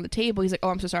pictures on the table. He's like, "Oh,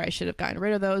 I'm so sorry. I should have gotten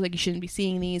rid of those. Like, you shouldn't be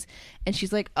seeing these." And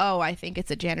she's like, "Oh, I think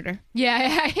it's a janitor."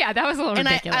 Yeah. That was a little And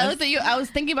ridiculous. I looked at you. I was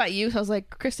thinking about you. So I was like,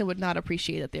 Kristen would not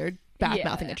appreciate that they're bad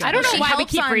mouthing a janitor. I don't know She why we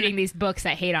helps keep on- reading these books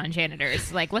that hate on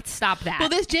janitors. Like, let's stop that. Well,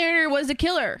 this janitor was a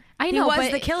killer. I He know, was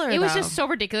but the killer, It was though. just so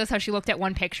ridiculous how she looked at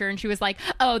one picture and she was like,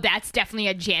 "Oh, that's definitely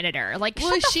a janitor." Like,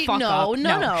 Well, shut the she fuck no. up.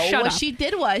 Shut What up. she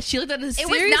did was she looked at a It series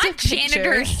was not of janitor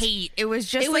pictures. hate. It was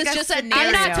just It like was just a scenario.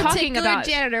 I'm not this talking particular about-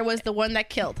 janitor was the one that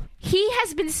killed. He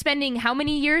has been spending how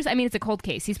many years? I mean, it's a cold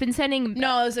case. He's been spending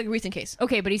No, it was a recent case.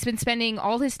 Okay, but he's been spending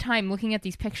all his time looking at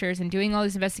these pictures and doing all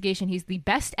this investigation. He's the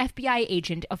best FBI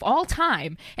agent of all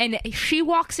time. And she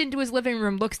walks into his living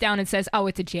room, looks down, and says, "Oh,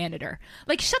 it's a janitor."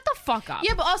 Like, shut the fuck up.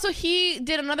 Yeah, but also he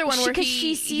did another one where 'cause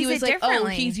he she sees was it like, "Oh,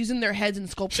 differently. he's using their heads in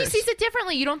She sculptures." sees it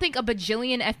differently. You don't think a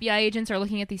bajillion FBI agents are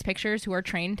looking at these pictures who are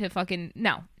trained to fucking...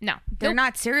 No. They're Nope.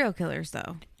 not serial killers,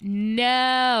 though.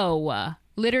 No.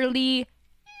 Literally,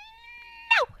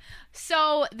 no.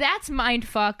 So that's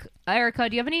mindfuck. Erica,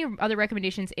 do you have any other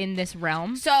recommendations in this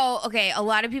realm? So, okay, a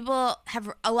lot of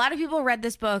people read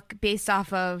this book based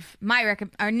off of my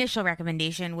our initial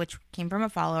recommendation, which came from a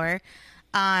follower.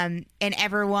 And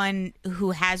everyone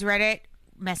who has read it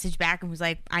messaged back and was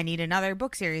like, "I need another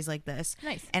book series like this."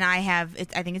 Nice. And I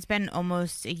think it's been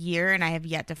almost a year, and I have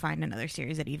yet to find another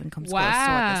series that even comes close to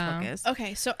what this book is.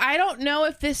 Okay, so I don't know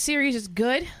if this series is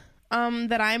good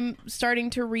that I'm starting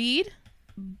to read,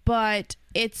 but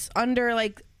it's under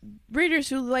like readers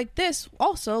who like this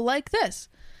also like this.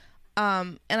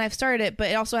 And I've started it, but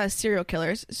it also has serial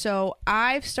killers. So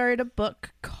I've started a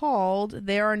book called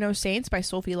There Are No Saints by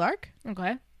Sophie Lark.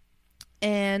 Okay.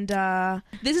 And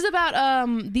this is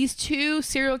about these two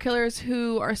serial killers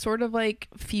who are sort of like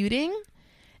feuding,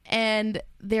 and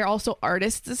they're also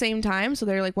artists at the same time. So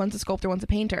they're like, one's a sculptor, one's a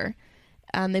painter.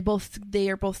 And they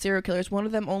are both serial killers. One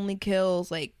of them only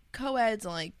kills like co-eds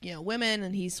and like, you know, women,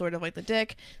 and he's sort of like the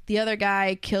dick. The other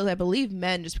guy kills, I believe,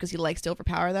 men just because he likes to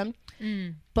overpower them.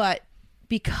 But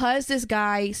because this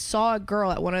guy saw a girl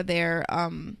at one of their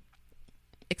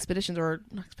expeditions, or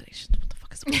not expeditions, what the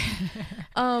fuck is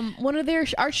it? One of their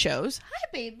art shows. Hi,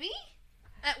 baby.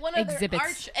 At one of Exhibits. their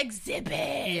art exhibits.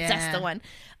 Yeah. That's the one.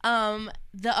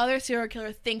 The other serial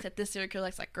killer thinks that this serial killer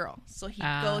likes that girl, so he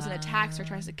goes and attacks her,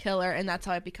 tries to kill her, and that's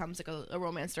how it becomes like a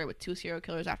romance story with two serial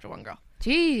killers after one girl.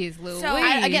 Jeez, Louise. So,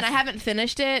 I haven't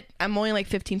finished it. I'm only like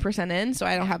 15% in, so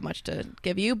I don't have much to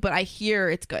give you, but I hear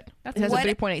it's good. It has a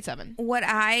 3.87. What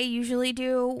I usually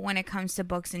do when it comes to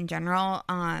books in general,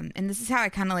 and this is how I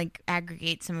kind of like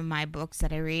aggregate some of my books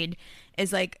that I read,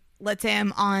 is like, let's say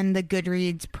I'm on the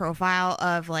Goodreads profile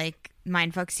of like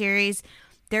Mindfuck series.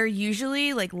 There are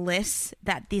usually like lists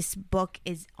that this book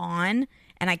is on,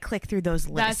 and I click through those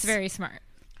lists. That's very smart.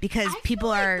 Because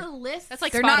people are the lists, That's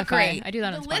like they're Spotify. not great. I do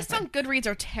that the on Spotify. lists on Goodreads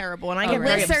are terrible, and I the get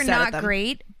very lists are upset at not them.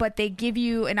 great, but they give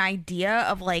you an idea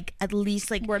of like at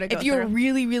least like Where to go if you're through.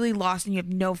 really, really lost and you have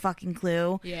no fucking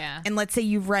clue. Yeah. And let's say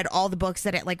you've read all the books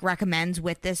that it like recommends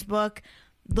with this book,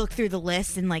 look through the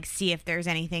list and like see if there's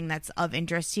anything that's of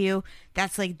interest to you.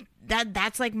 That's like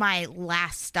that's like my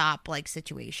last stop like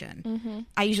situation.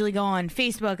 I usually go on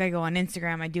Facebook, I go on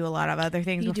Instagram, I do a lot of other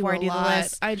things before I do the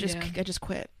list. I just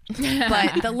quit.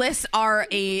 But the lists are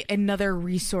another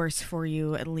resource for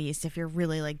you, at least if you're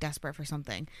really like desperate for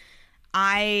something.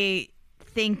 I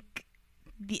think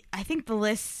the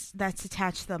list that's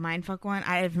attached to the Mindfuck one,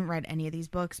 I haven't read any of these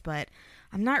books, but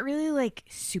I'm not really like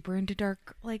super into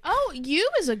dark like. Oh, You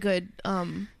is a good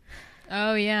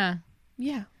Oh, yeah.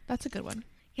 yeah, that's a good one.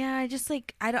 Yeah, I just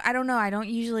like I don't know. I don't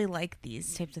usually like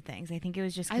these types of things. I think it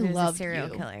was just 'cause I it was a loved serial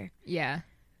You. killer. Yeah.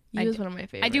 You is one of my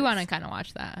favorites. I do want to kind of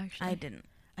watch that, actually. I didn't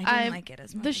like it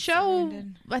as much. The as show,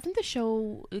 everyone did. I think the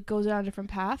show it goes down a different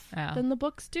path Oh. than the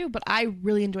books do, but I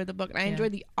really enjoyed the book, and I Yeah.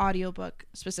 enjoyed the audiobook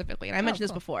specifically. And I mentioned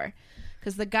this cool. before,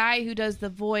 because the guy who does the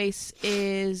voice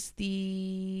is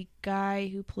the guy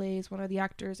who plays one of the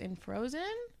actors in Frozen,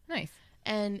 Nice.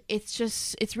 and it's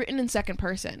written in second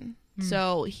person.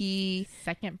 So he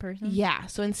Second person? Yeah.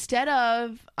 So instead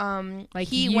of Like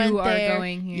he you went are there,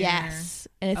 going here. yes,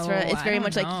 and it's Oh, it's I very don't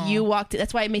much know. like you walked.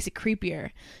 That's why it makes it creepier.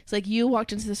 It's like you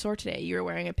walked into the store today. You were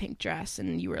wearing a pink dress,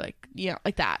 and you were like, you know,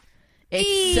 like that.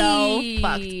 It's so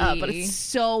fucked up, but it's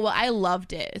so. I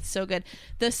loved it. It's so good.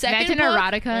 The second Imagine book,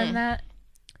 erotica in that.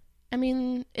 I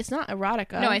mean, it's not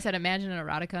erotica. No, I said imagine an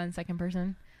erotica in second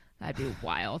person. That'd be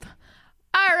wild.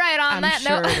 All right, on I'm that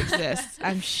sure note. it exists.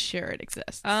 I'm sure it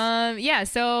exists. Yeah,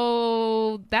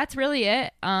 so that's really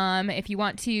it. If you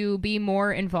want to be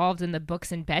more involved in the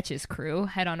Books and Betches crew,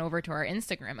 head on over to our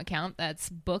Instagram account. That's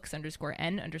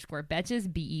books_n_betches,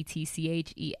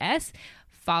 BETCHES.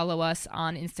 Follow us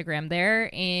on Instagram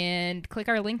there and click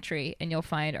our link tree, and you'll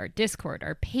find our Discord,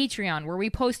 our Patreon, where we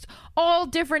post all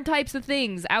different types of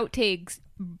things, outtakes,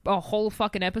 a whole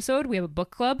fucking episode. We have a book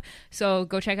club, so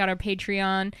go check out our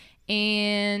Patreon.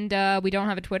 And we don't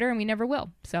have a Twitter, and we never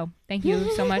will. So thank you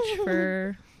so much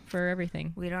for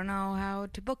everything. We don't know how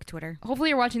to book Twitter. Hopefully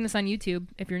you're watching this on YouTube.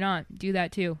 If you're not, do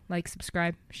that too. Like,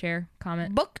 subscribe, share,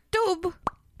 comment. BookTube.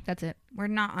 That's it. We're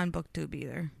not on BookTube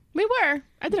either. We were.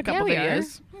 I did a couple we are.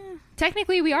 videos.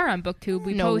 Technically, we are on BookTube.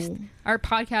 We No. post our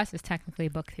podcast is technically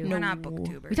Booktube. We're not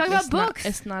BookTubers. We talk about books.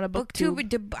 It's not a booktube.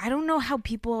 BookTube. I don't know how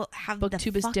people have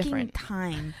BookTube the is fucking different.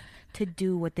 time to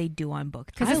do what they do on BookTube.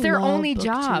 Because I it's their love only BookTube.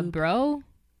 job, bro.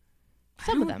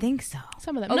 I don't think so.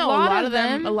 Some of them. A No, lot a lot of of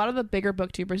them. them. A lot of the bigger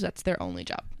booktubers, that's their only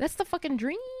job. That's the fucking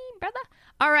dream, brother.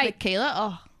 All right. Like Kayla.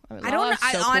 Oh, I don't know.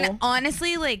 So cool.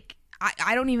 Honestly, like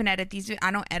I don't even edit these. I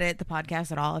don't edit the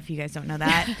podcast at all. If you guys don't know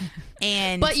that,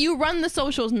 and But you run the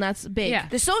socials, and that's big. Yeah.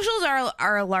 the socials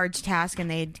are a large task,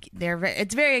 and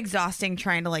it's very exhausting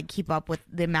trying to like keep up with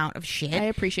the amount of shit. I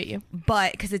appreciate you.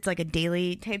 But because it's like a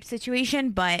daily type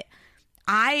situation. But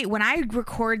when I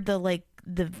record the what's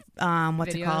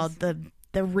it Videos. called,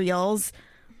 the reels,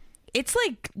 it's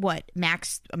like what,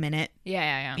 max a minute.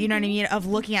 Yeah. You know what I mean? Of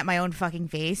looking at my own fucking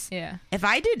face. Yeah. If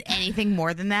I did anything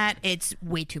more than that, it's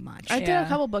way too much. I did a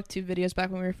couple booktube videos back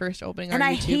when we were first opening our and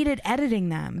I YouTube. hated editing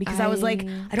them because I was like,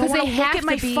 I don't want to look at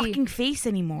my fucking face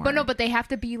anymore. But they have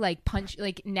to be like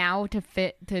now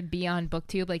to be on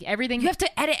BookTube. Like everything, you have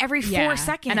to edit every 4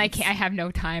 seconds, and I have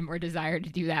no time or desire to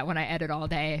do that when I edit all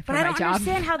day. For but I don't my job.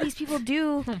 understand how these people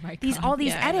do all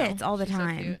these edits all the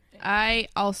time. I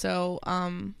also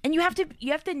and you have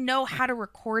to know how to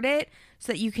record it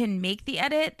so that you can make the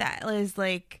edit that is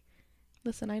like,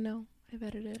 listen, I know I've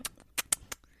edited.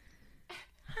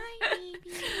 Hi,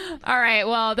 baby. All right,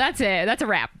 well, that's it. That's a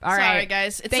wrap. All right, Sorry,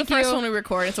 guys. It's the first one we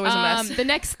record. It's always a mess. The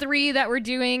next 3 that we're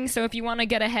doing, so if you want to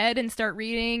get ahead and start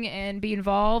reading and be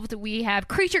involved, we have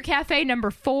Creature Cafe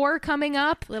number 4 coming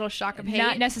up. Little Shock of Hate.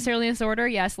 Not necessarily in this order.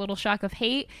 Yes, Little Shock of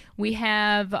Hate. We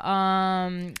have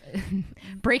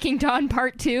Breaking Dawn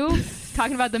Part 2,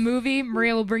 talking about the movie.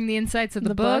 Maria will bring the insights of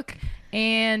the book.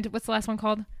 And what's the last one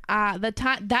called?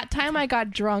 That Time I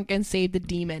Got Drunk and Saved the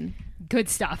Demon. Good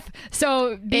stuff.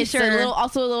 So be it's sure.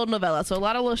 Also a little novella. So a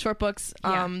lot of little short books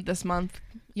this month.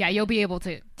 Yeah, you'll be able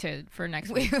to for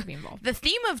next week to be involved. The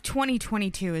theme of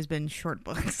 2022 has been short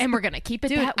books, and we're gonna keep it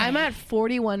that way. I'm at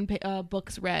 41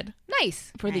 books read.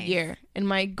 Nice for the year, and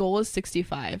my goal is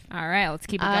 65. All right, let's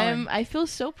keep it going. I feel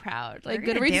so proud. Like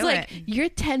Goodreads is like, you're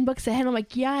 10 books ahead. I'm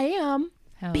like, yeah, I am.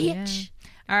 Hell bitch.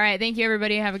 Yeah. All right, thank you,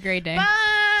 everybody. Have a great day.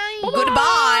 Bye.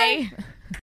 Goodbye.